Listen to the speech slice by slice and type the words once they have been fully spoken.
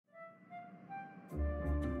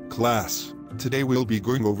Class, today we'll be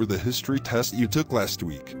going over the history test you took last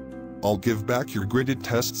week. I'll give back your graded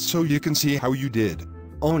tests so you can see how you did.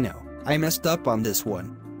 Oh no, I messed up on this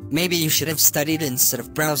one. Maybe you should have studied instead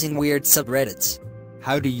of browsing weird subreddits.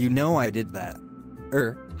 How do you know I did that?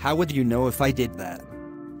 How would you know if I did that?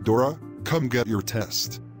 Dora, come get your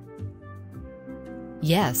test.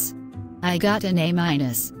 Yes. I got an A-.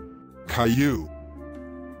 Caillou.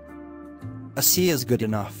 A C is good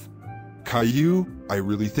enough. Caillou, I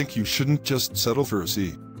really think you shouldn't just settle for a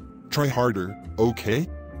C. Try harder, okay?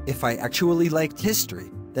 If I actually liked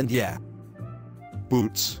history, then yeah.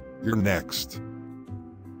 Boots, you're next.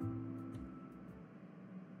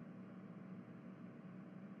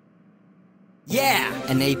 Yeah,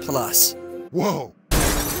 an A+. Whoa!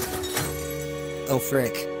 Oh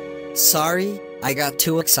frick. Sorry, I got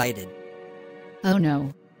too excited. Oh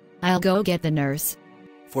no. I'll go get the nurse.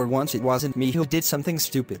 For once it wasn't me who did something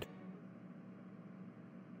stupid.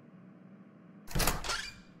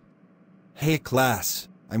 Hey class,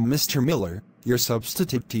 I'm Mr. Miller, your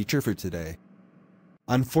substitute teacher for today.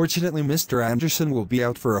 Unfortunately, Mr. Anderson will be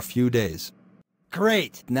out for a few days.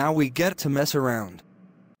 Great, now we get to mess around.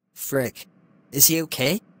 Frick. Is he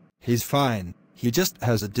okay? He's fine, he just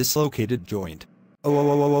has a dislocated joint.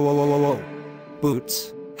 Oh.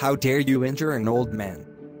 Boots, how dare you injure an old man?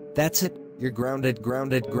 That's it, you're grounded.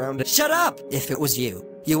 Shut up! If it was you,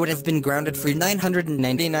 you would have been grounded for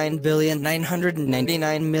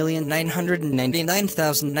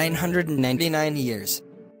 999,999,999,999 years.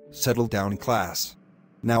 Settle down, class.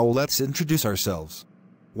 Now let's introduce ourselves.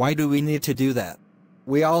 Why do we need to do that?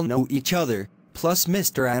 We all know each other, plus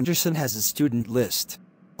Mr. Anderson has a student list.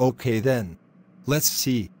 Okay then. Let's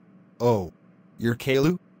see. Oh. You're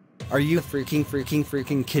Caillou? Are you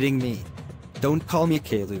freaking kidding me? Don't call me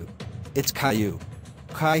Caillou. It's Caillou.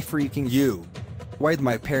 Kai-freaking-you. Why'd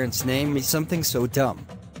my parents name me something so dumb?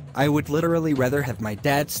 I would literally rather have my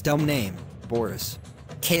dad's dumb name, Boris.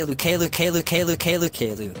 Caillou.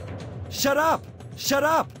 Shut up!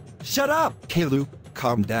 Caillou,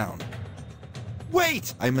 calm down.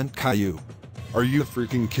 Wait! I meant Caillou. Are you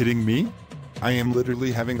freaking kidding me? I am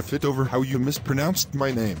literally having a fit over how you mispronounced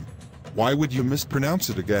my name. Why would you mispronounce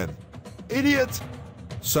it again? Idiot!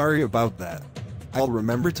 Sorry about that. I'll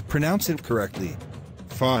remember to pronounce it correctly.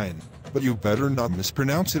 Fine, but you better not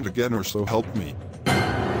mispronounce it again or so help me.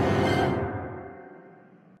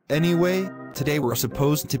 Anyway, today we're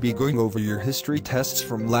supposed to be going over your history tests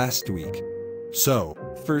from last week. So,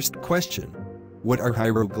 first question. What are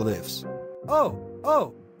hieroglyphs? Oh.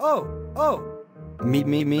 Me.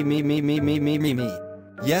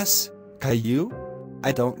 Yes, Caillou?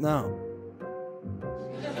 I don't know.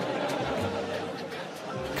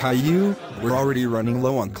 Caillou, we're already running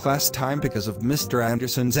low on class time because of Mr.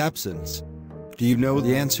 Anderson's absence. Do you know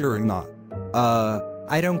the answer or not?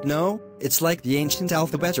 I don't know, it's like the ancient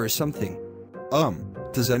alphabet or something.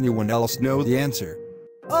 Does anyone else know the answer?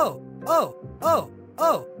 Oh.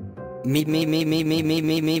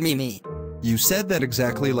 Me. You said that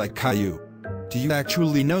exactly like Caillou. Do you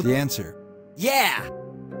actually know the answer? Yeah!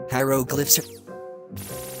 Hieroglyphs are...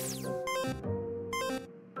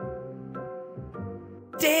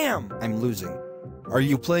 Damn! I'm losing. Are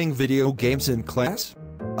you playing video games in class?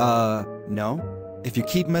 No. If you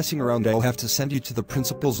keep messing around, I'll have to send you to the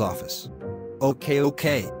principal's office. Okay,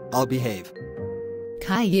 I'll behave.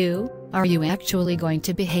 Caillou, are you actually going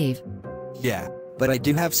to behave? Yeah, but I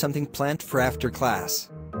do have something planned for after class.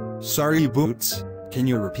 Sorry, Boots. Can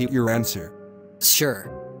you repeat your answer? Sure.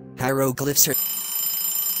 Hieroglyphs are...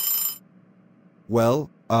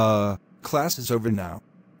 Well, class is over now.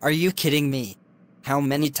 Are you kidding me? How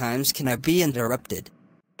many times can I be interrupted?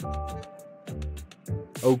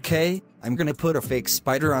 Okay, I'm gonna put a fake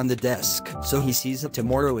spider on the desk so he sees it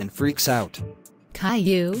tomorrow and freaks out.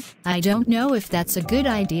 Caillou, I don't know if that's a good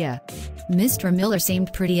idea. Mr. Miller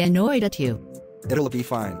seemed pretty annoyed at you. It'll be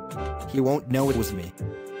fine. He won't know it was me.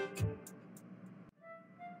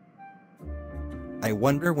 I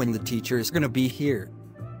wonder when the teacher is gonna be here.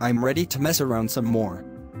 I'm ready to mess around some more.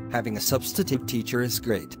 Having a substitute teacher is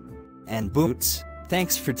great. And Boots,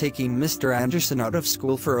 thanks for taking Mr. Anderson out of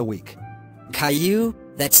school for a week. Caillou,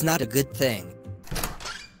 that's not a good thing.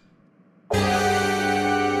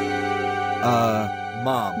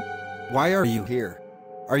 Mom. Why are you here?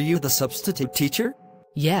 Are you the substitute teacher?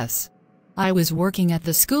 Yes. I was working at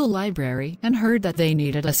the school library and heard that they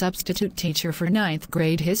needed a substitute teacher for 9th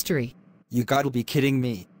grade history. You gotta be kidding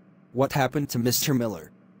me. What happened to Mr.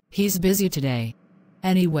 Miller? He's busy today.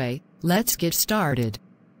 Anyway, let's get started.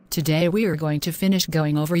 Today we are going to finish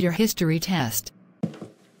going over your history test.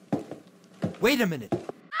 Wait a minute.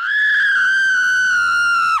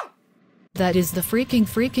 That is the freaking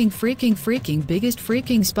biggest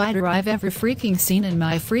freaking spider I've ever freaking seen in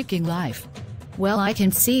my freaking life. Well, I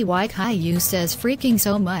can see why Caillou says freaking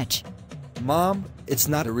so much. Mom, it's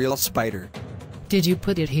not a real spider. Did you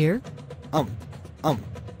put it here?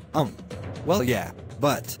 Well, yeah,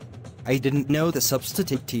 but I didn't know the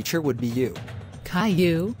substitute teacher would be you.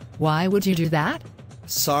 Caillou, why would you do that?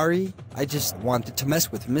 Sorry, I just wanted to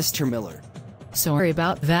mess with Mr. Miller. Sorry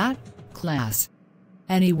about that, class.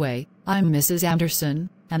 Anyway, I'm Mrs. Anderson,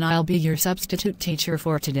 and I'll be your substitute teacher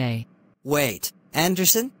for today. Wait,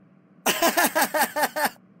 Anderson?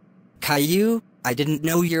 Caillou, I didn't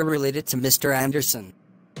know you're related to Mr. Anderson.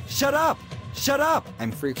 Shut up! Shut up!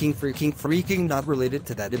 I'm freaking not related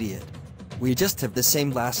to that idiot. We just have the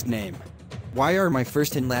same last name. Why are my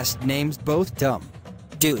first and last names both dumb?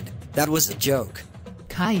 Dude, that was a joke.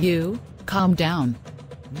 Caillou, calm down.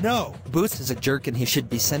 No! Booth is a jerk and he should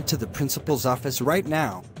be sent to the principal's office right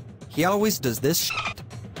now. He always does this shit.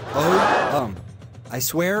 Oh, I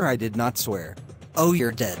swear I did not swear. Oh,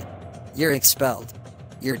 you're dead. You're expelled.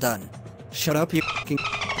 You're done. Shut up, you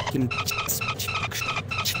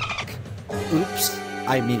Oops,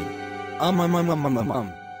 I mean.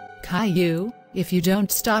 Caillou, if you don't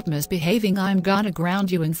stop misbehaving, I'm gonna ground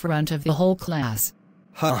you in front of the whole class.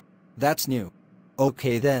 Huh, that's new.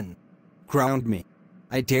 Okay then. Ground me.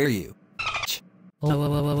 I dare you.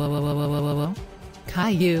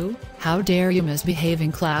 Caillou, how dare you misbehave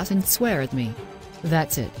in class and swear at me?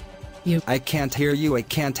 That's it. I can't hear you, I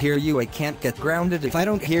can't get grounded if I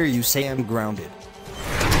don't hear you say I'm grounded.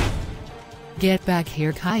 Get back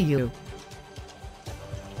here, Caillou.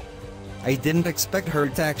 I didn't expect her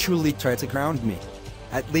to actually try to ground me.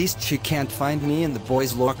 At least she can't find me in the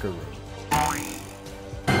boys' locker room.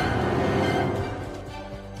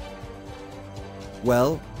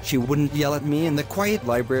 Well, she wouldn't yell at me in the quiet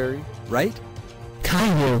library, right?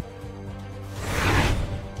 Caillou.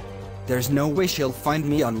 There's no way she'll find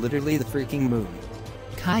me on literally the freaking moon.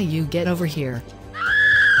 Caillou, get over here.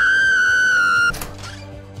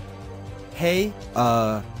 Hey,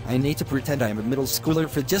 I need to pretend I'm a middle schooler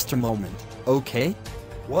for just a moment, okay?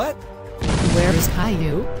 What? Where is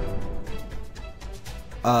Caillou?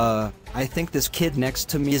 I think this kid next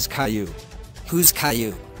to me is Caillou. Who's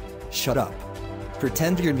Caillou? Shut up.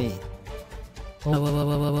 Pretend you're me.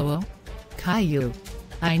 Caillou.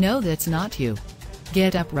 I know that's not you.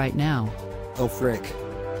 Get up right now. Oh frick.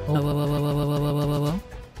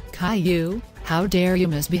 Caillou, how dare you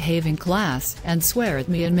misbehave in class and swear at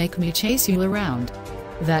me and make me chase you around.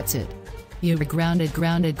 That's it. You are grounded.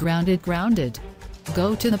 Go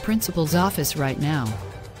to the principal's office right now.